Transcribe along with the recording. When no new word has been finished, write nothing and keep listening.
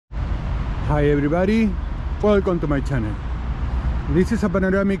Hi everybody, welcome to my channel. This is a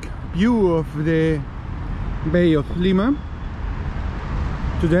panoramic view of the Bay of Lima.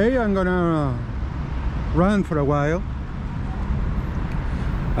 Today I'm gonna run for a while.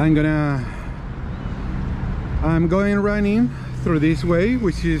 I'm going running through this way,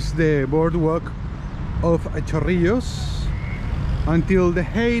 which is the boardwalk of Chorrillos, until the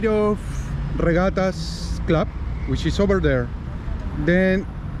height of Regatas Club, which is over there. Then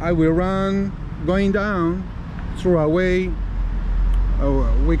I will run going down through a way,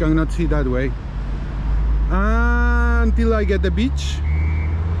 we cannot see that way, until I get the beach,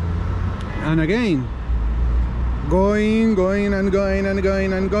 and again going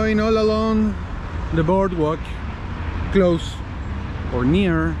all along the boardwalk close or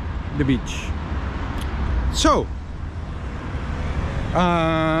near the beach. So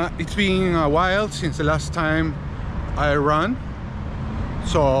it's been a while since the last time I ran.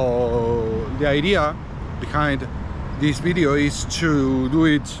 So the idea behind this video is to do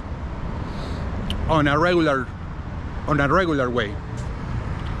it on a regular way.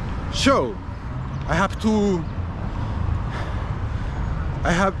 So I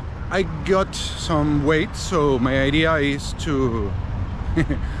got some weight, so my idea is to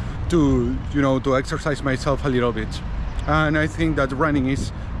to exercise myself a little bit, and I think that running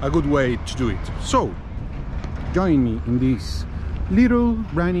is a good way to do it. So join me in this little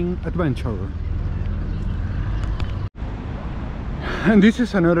running adventure. And this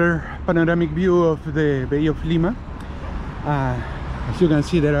is another panoramic view of the Bay of Lima. As you can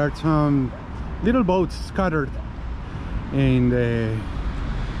see, there are some little boats scattered in the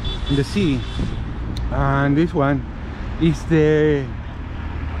sea, and this one is the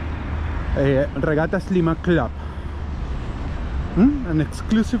Regatas Lima Club, an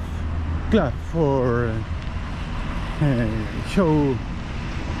exclusive club for show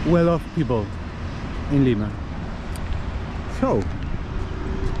well-off people in Lima. So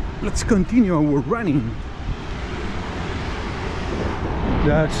let's continue our running.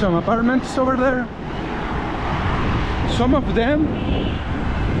 There are some apartments over there. Some of them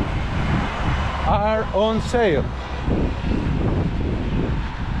are on sale,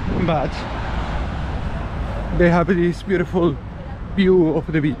 but they have this beautiful view of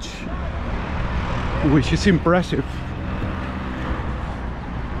the beach, which is impressive.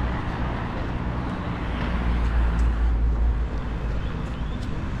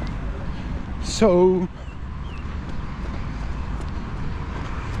 So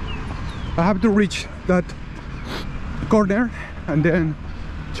I have to reach that corner and then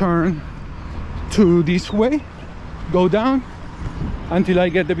turn to this way, go down until I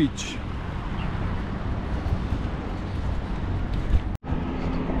get the beach.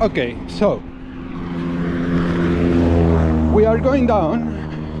 Okay, so we are going down,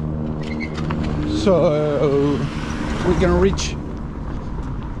 so we can reach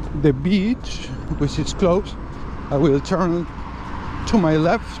the beach, which is close. I will turn to my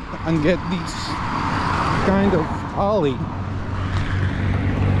left and get this kind of alley.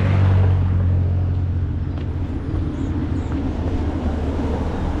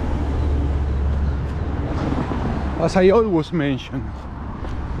 As I always mention,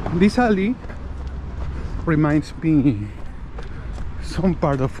 this alley reminds me some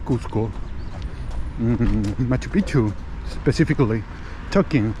part of Cusco, Machu Picchu specifically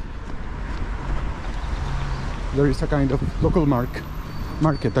talking. There is a kind of local market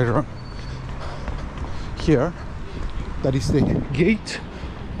here. That is the gate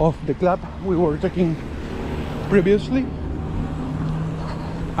of the club we were talking previously,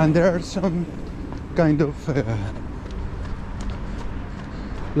 and there are some kind of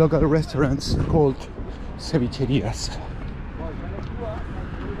local restaurants called cevicherias.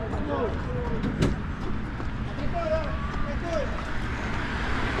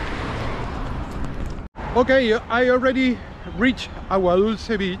 Okay, I already reached Agua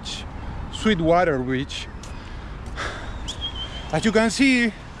Dulce Beach, Sweetwater Beach. As you can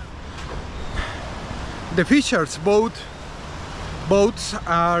see, the fishers' boats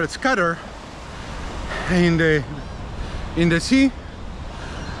are scattered in the sea,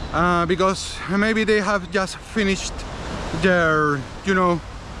 because maybe they have just finished their,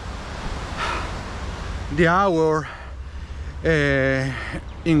 the hour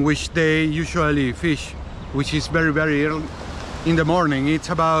in which they usually fish, which is very early in the morning. It's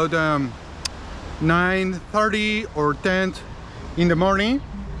about 9:30 or 10 in the morning.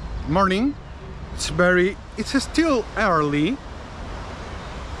 It's still early.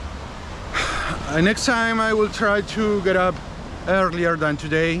 Next time I will try to get up earlier than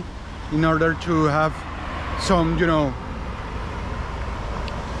today in order to have some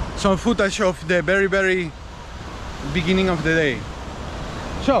some footage of the very beginning of the day.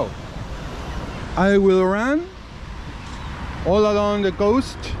 So I will run all along the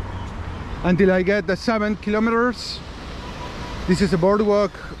coast until I get the 7 kilometers. This is a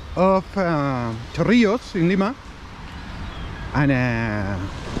boardwalk of Chorrillos in Lima, and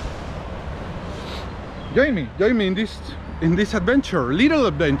join me in this adventure, little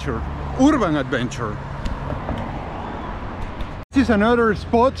adventure, urban adventure. This is another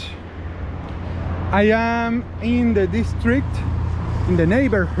spot. I am in the district, in the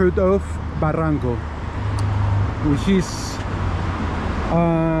neighborhood of Barranco, which is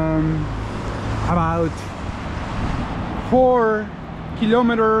about 4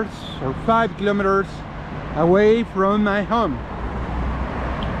 kilometers or 5 kilometers away from my home.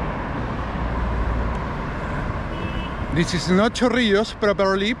 This is not Chorrillos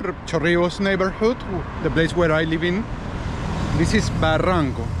properly, Chorrillos neighborhood, the place where I live in. This is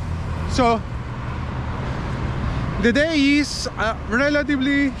Barranco. So the day is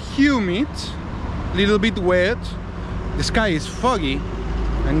relatively humid, little bit wet. The sky is foggy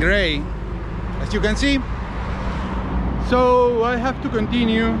and gray, as you can see. So I have to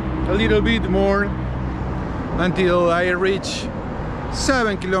continue a little bit more until I reach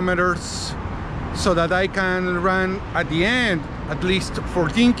 7 kilometers, so that I can run at the end at least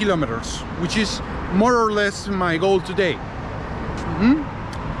 14 kilometers, which is more or less my goal today.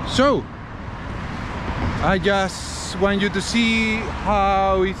 So I just want you to see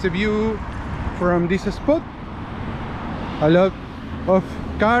how is the view from this spot. A lot of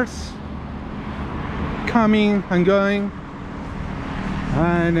cars coming and going,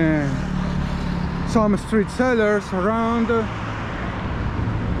 and some street sellers around.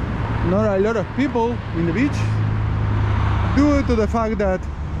 Not a lot of people in the beach due to the fact that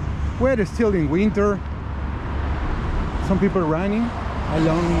we're still in winter. Some people running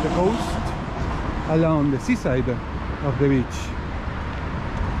along the coast, along the seaside of the beach.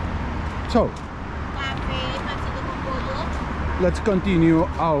 So let's continue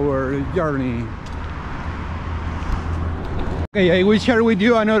our journey. Okay, I will share with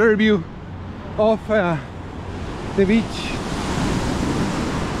you another view of the beach.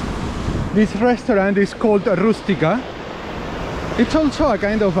 This restaurant is called Rustica. It's also a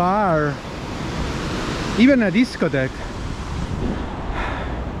kind of bar, even a discotheque.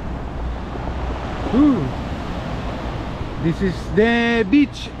 Ooh. This is the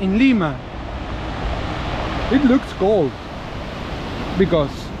beach in Lima. It looks cold because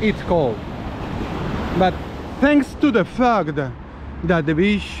it's cold, but thanks to the fact that the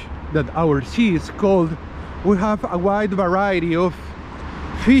beach, that our sea is cold, we have a wide variety of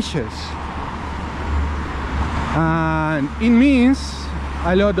fishes, and it means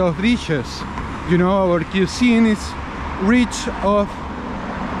a lot of dishes. You know, our cuisine is rich of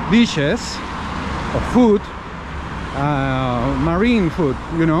dishes, of food, marine food,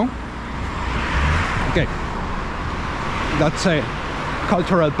 you know. Okay, that's a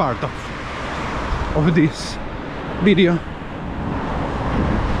cultural part of this video.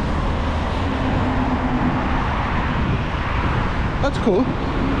 That's cool.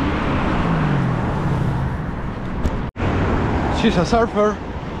 She's a surfer.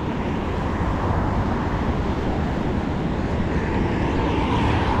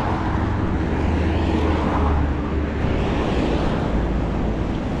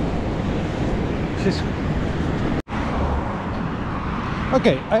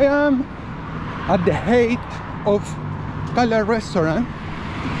 Okay, I am at the height of Cala Restaurant,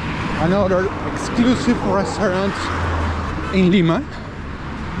 another exclusive restaurant in Lima,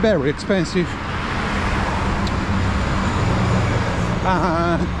 very expensive.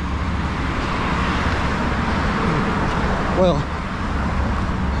 Well,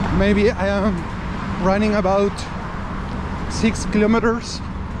 maybe I am running about 6 kilometers,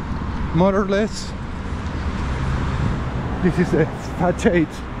 more or less. This is the facade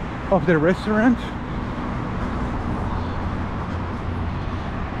of the restaurant.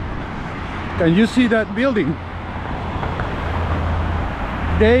 Can you see that building?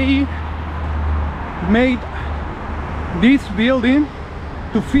 They made this building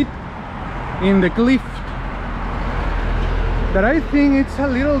to fit in the cliff, but I think it's a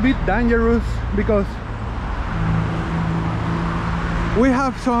little bit dangerous because we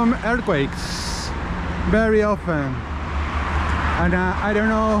have some earthquakes very often, and I don't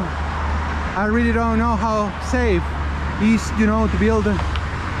know, I really don't know how safe it is, you know, to build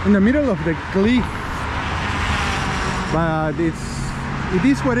in the middle of the cliff, but it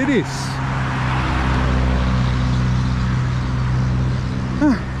is what it is.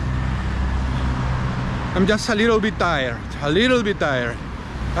 I'm just a little bit tired,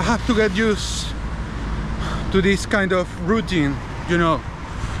 I have to get used to this kind of routine, you know,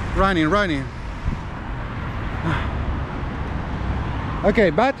 running. Okay,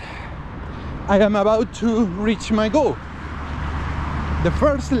 but I am about to reach my goal, the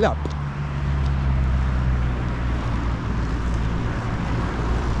first lap.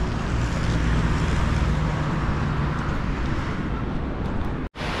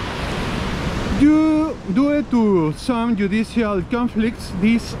 Due to some judicial conflicts,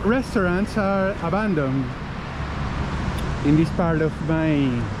 these restaurants are abandoned in this part of my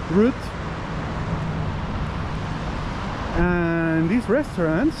route, and these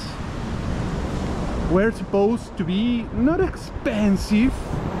restaurants were supposed to be not expensive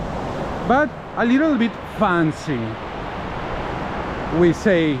but a little bit fancy. We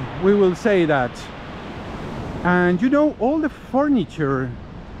will say that. And you know, all the furniture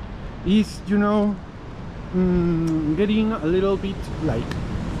is, you know, getting a little bit like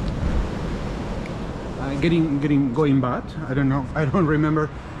going bad. I don't know, I don't remember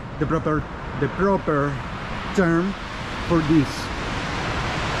the proper term for this.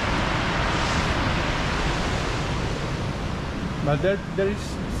 But there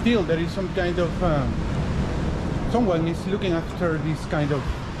is some kind of someone is looking after this kind of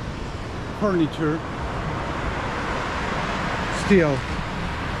furniture still.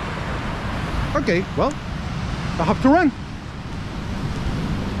 Okay, well, I have to run.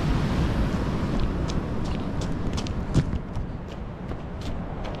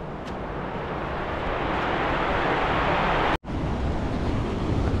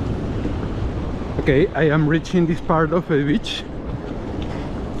 Okay, I am reaching this part of the beach.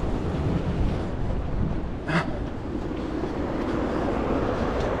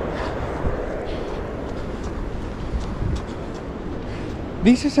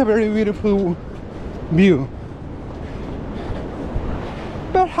 This is a very beautiful view.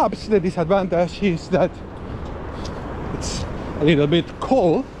 Perhaps the disadvantage is that it's a little bit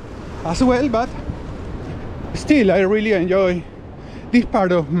cold as well, but still I really enjoy this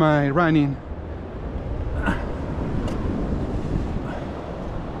part of my running.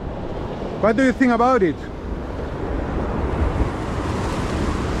 What do you think about it?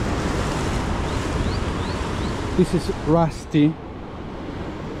 This is rusty.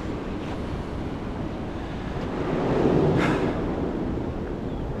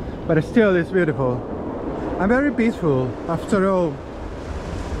 But still it's beautiful and very peaceful after all.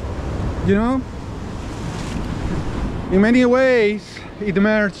 You know, in many ways it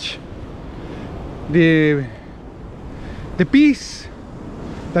merges the peace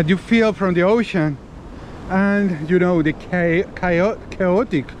that you feel from the ocean and, you know, the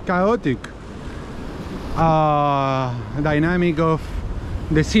chaotic dynamic of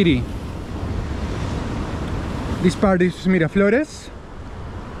the city. This part is Miraflores,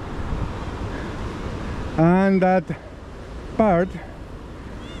 and that part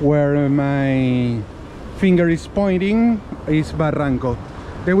where my finger is pointing is Barranco.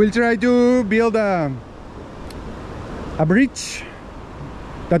 They will try to build a bridge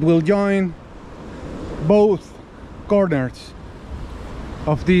that will join both corners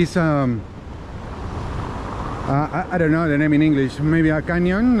of this I don't know the name in English, maybe a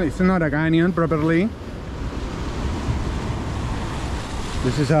canyon. It's not a canyon properly.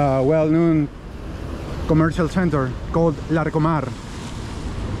 This is a well-known commercial center called Larcomar.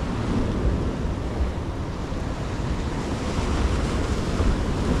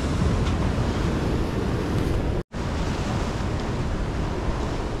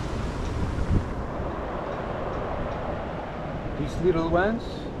 These little ones,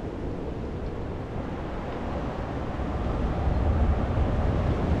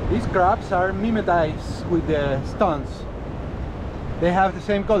 these crabs are mimetized with the stones. They have the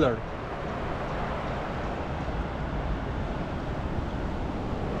same color.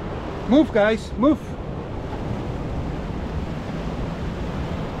 Move, guys, move.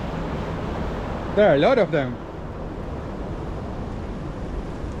 There are a lot of them.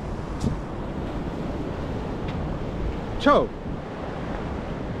 So,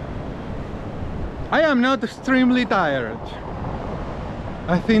 I am not extremely tired.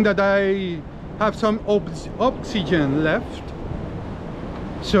 I think that I have some oxygen left,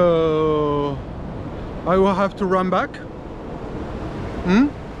 so I will have to run back.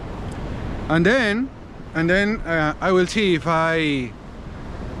 And then I will see if I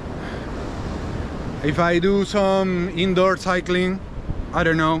do some indoor cycling. I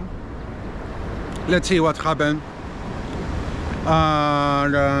don't know. Let's see what happens.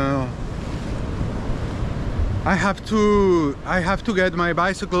 I have to get my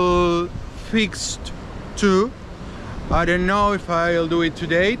bicycle fixed too, I don't know if I'll do it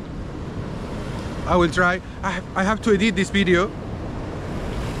today. I will try. I have to edit this video.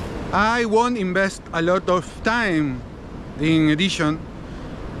 I won't invest a lot of time in edition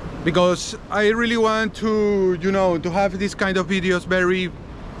because I really want to, you know, to have this kind of videos very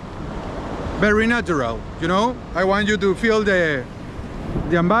natural, you know. I want you to feel the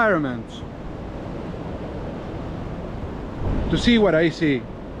environment, to see what I see.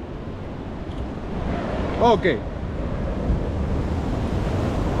 Okay.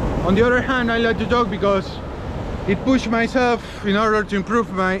 On the other hand, I like to talk because it pushed myself in order to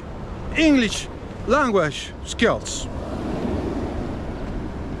improve my English language skills.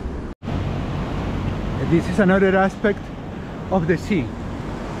 This is another aspect of the sea.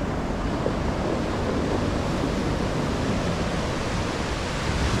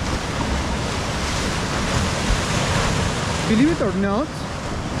 Believe it or not,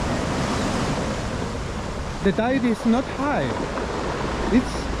 the tide is not high.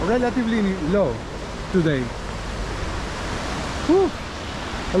 It's relatively low today. Whew.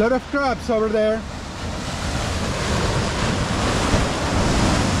 A lot of crabs over there.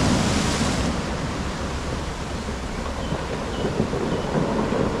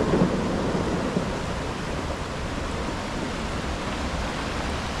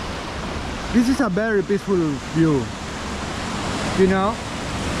 This is a very peaceful view, you know.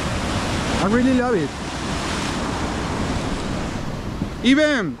 I really love it.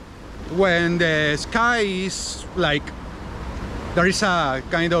 Even when the sky is like, there is a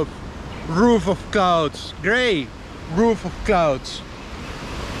kind of roof of clouds, gray roof of clouds.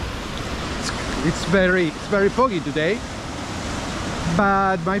 It's very foggy today,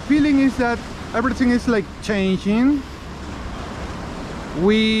 but my feeling is that everything is like changing.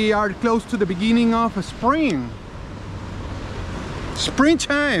 We are close to the beginning of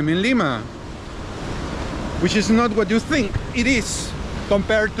springtime in Lima, which is not what you think it is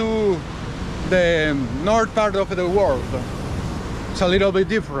compared to the north part of the world. It's a little bit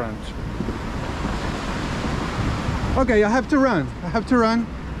different. Okay, I have to run.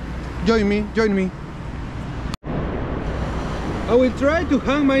 Join me. I will try to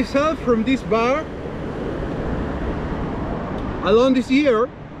hang myself from this bar. Along this year,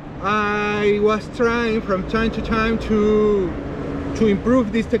 I was trying from time to time to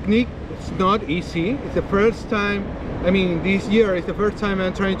improve this technique. It's not easy. It's the first time, I mean, this year is the first time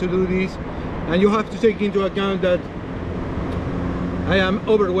I'm trying to do this, and you have to take into account that I am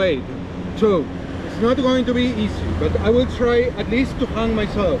overweight, so it's not going to be easy, but I will try at least to hang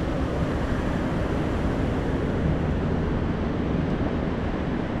myself.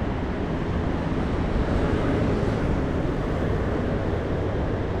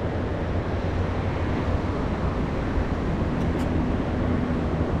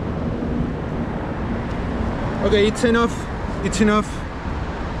 Okay, it's enough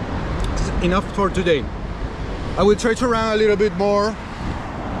for today. I will try to run a little bit more.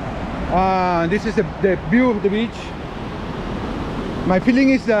 This is the view of the beach. My feeling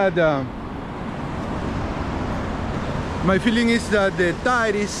is that the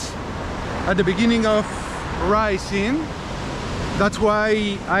tide is at the beginning of rising. That's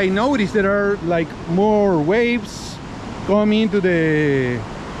why I noticed there are like more waves coming to the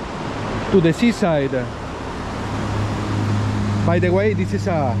seaside. By the way, this is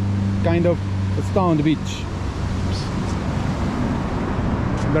a kind of stone beach.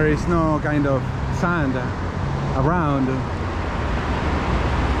 There is no kind of sand around.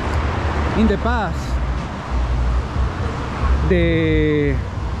 In the past, the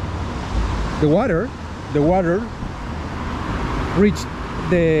water reached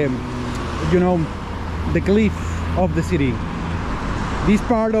the cliff of the city. This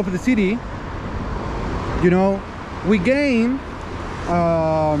part of the city, we gain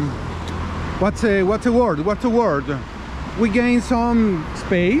what's a word? We gain some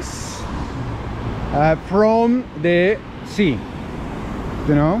space from the sea.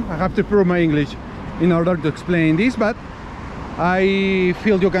 I have to prove my English in order to explain this, but I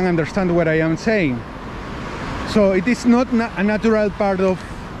feel you can understand what I am saying. So it is not a natural part of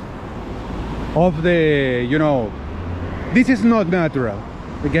the, this is not natural,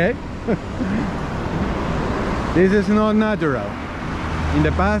 okay? This is not natural. In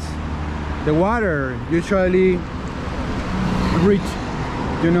the past, the water usually reached,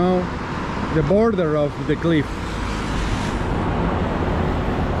 the border of the cliff.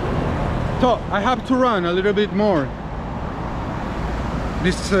 So I have to run a little bit more.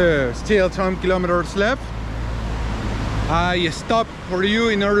 This still some kilometers left. I stopped for you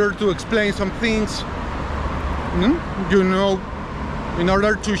in order to explain some things, in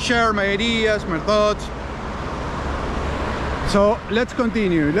order to share my ideas, my thoughts. So let's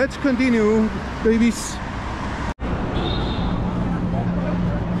continue, babies.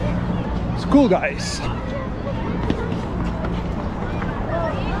 It's cool, guys.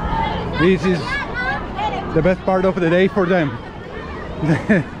 This is the best part of the day for them.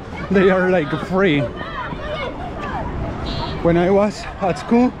 They are like free. When I was at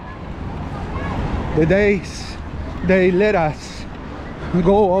school, the days they let us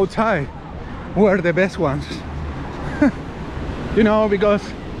go outside were the best ones. You know, because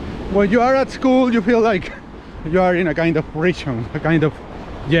when you are at school you feel like you are in a kind of prison, a kind of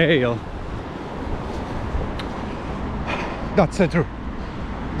jail. That's true.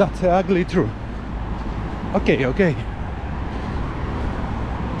 That's ugly true. Okay, okay.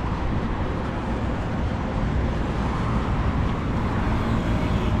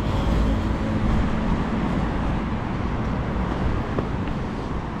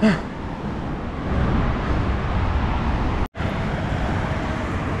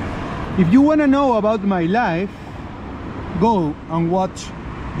 If you want to know about my life, go and watch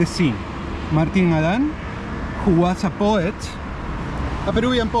The Sea. Martín Adán, who was a poet, a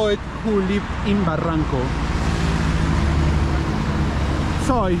Peruvian poet who lived in Barranco.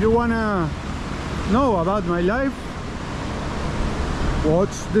 So if you want to know about my life,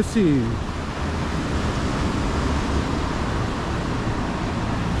 watch The Sea.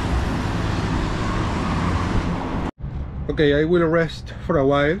 Okay, I will rest for a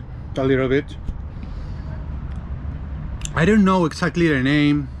while, a little bit. I don't know exactly the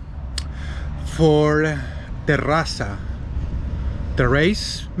name for terraza,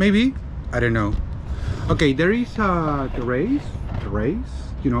 terrace maybe, I don't know. Okay, there is a terrace,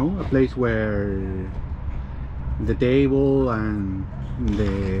 you know, a place where the table and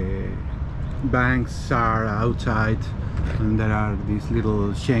the banks are outside, and there are this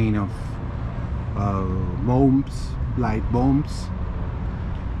little chain of bulbs, light bulbs.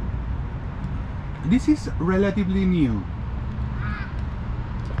 This is relatively new,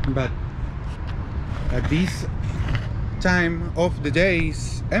 but at this time of the day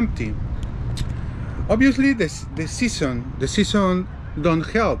is empty. Obviously the season don't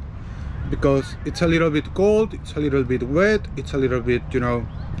help, because it's a little bit cold, it's a little bit wet, it's a little bit, you know,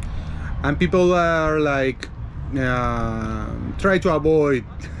 and people are like try to avoid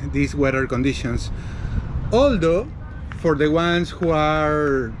these weather conditions. Although for the ones who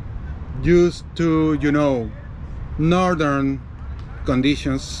are used to, you know, northern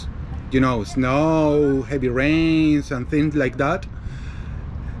conditions, you know, snow, heavy rains and things like that,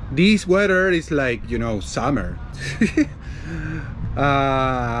 this weather is like, you know, summer.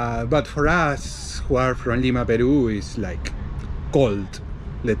 But for us who are from Lima, Peru, is like cold,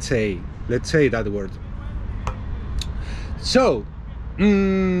 let's say that word. So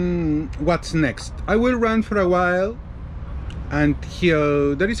what's next? I will run for a while, and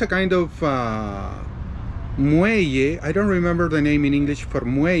here there is a kind of muelle. I don't remember the name in English for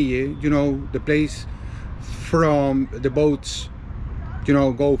muelle, you know, the place from the boats, you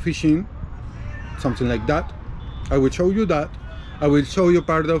know, go fishing, something like that. I will show you that. I will show you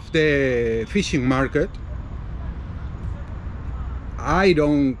part of the fishing market. I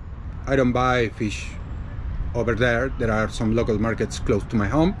don't buy fish over there. There are some local markets close to my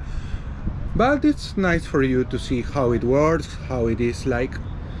home, but it's nice for you to see how it works, how it is like.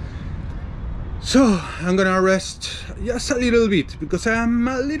 So I'm gonna rest just a little bit because I'm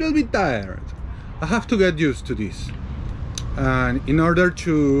a little bit tired. I have to get used to this, and in order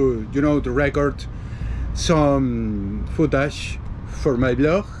to, you know, to record some footage for my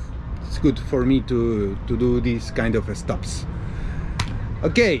blog, it's good for me to do these kind of stops.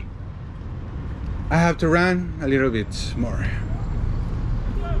 Okay, I have to run a little bit more.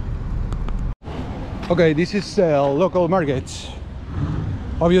 Okay, this is local markets.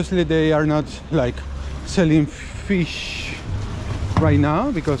 Obviously they are not like selling fish right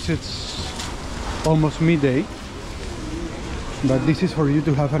now because it's almost midday, but this is for you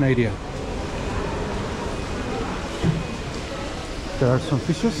to have an idea. There are some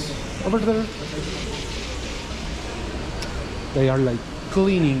fishes over there. They are like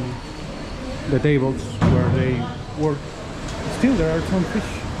cleaning the tables where they work. Still there are some fish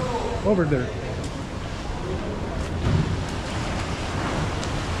over there.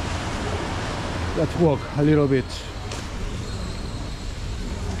 Let's walk a little bit.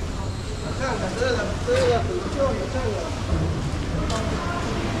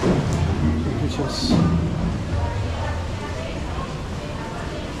 Some fishes.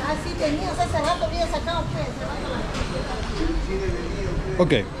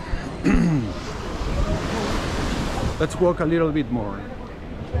 Okay. Let's walk a little bit more.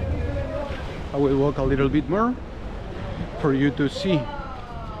 I will walk a little bit more for you to see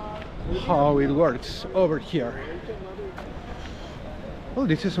how it works over here. Well,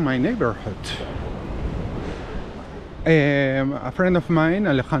 this is my neighborhood. A friend of mine,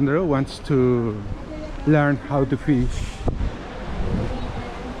 Alejandro, wants to learn how to fish.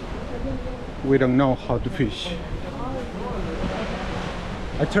 We don't know how to fish.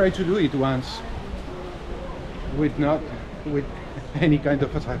 I tried to do it once with any kind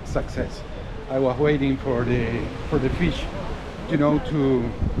of success. I was waiting for the fish, you know,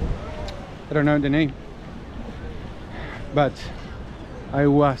 I don't know the name, but I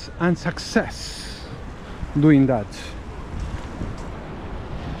was unsuccessful doing that.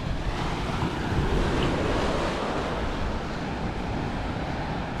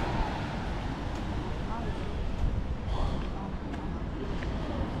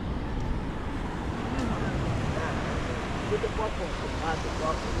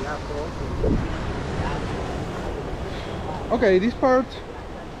 Okay, this part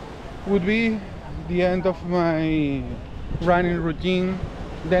would be the end of my running routine.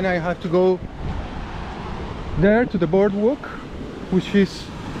 Then I have to go there to the boardwalk, which is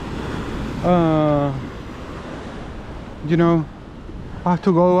you know, I have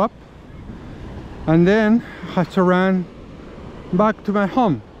to go up and then I have to run back to my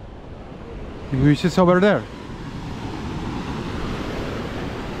home, which is over there.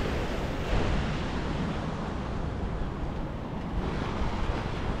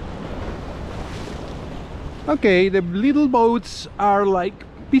 Okay, the little boats are like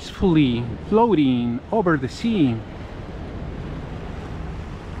peacefully floating over the sea.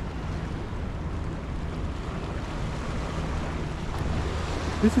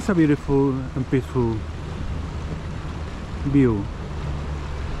 This is a beautiful and peaceful view.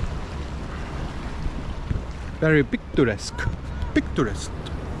 Very picturesque. Picturesque.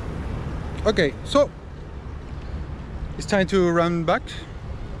 Okay, so it's time to run back.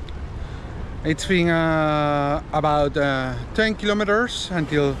 It's been about 10 kilometers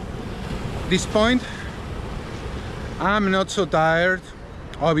until this point. I'm not so tired.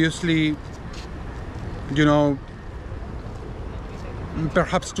 Obviously, you know,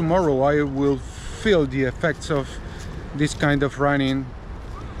 perhaps tomorrow I will feel the effects of this kind of running.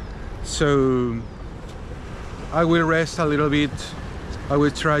 So I will rest a little bit. I will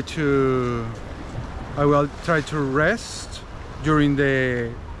try to rest during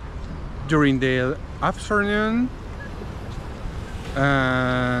the afternoon,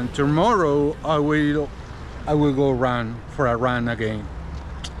 and tomorrow I will go run for a run again.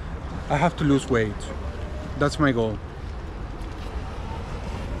 I have to lose weight. That's my goal.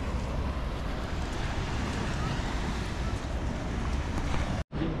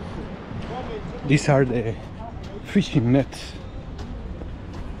 These are the fishing nets.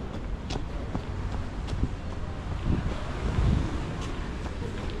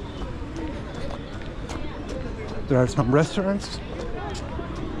 There are some restaurants.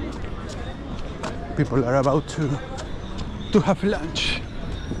 People are about to have lunch.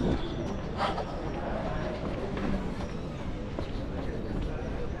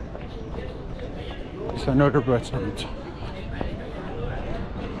 It's another restaurant.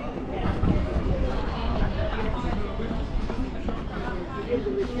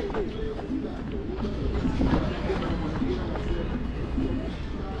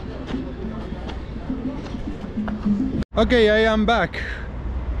 Okay, I am back.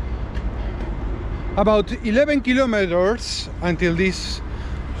 About 11 kilometers until this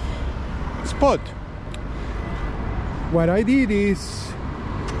spot. What I did is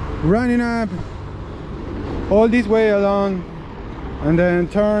running up all this way along and then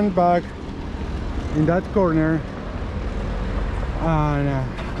turn back in that corner,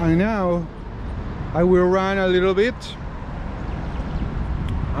 and now I will run a little bit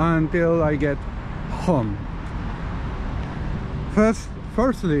until I get home.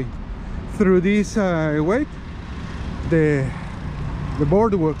 Firstly, through this way, the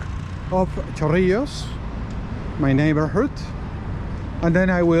boardwalk of Chorrillos, my neighborhood, and then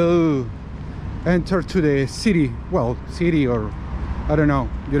I will enter to the city, well, city, or I don't know,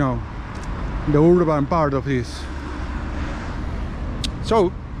 you know, the urban part of this.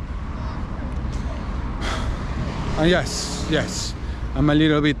 So, and yes, I'm a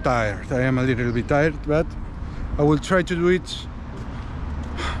little bit tired. I am a little bit tired, but I will try to do it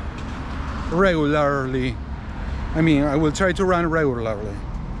regularly. I mean, I will try to run regularly.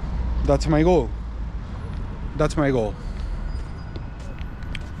 That's my goal. That's my goal.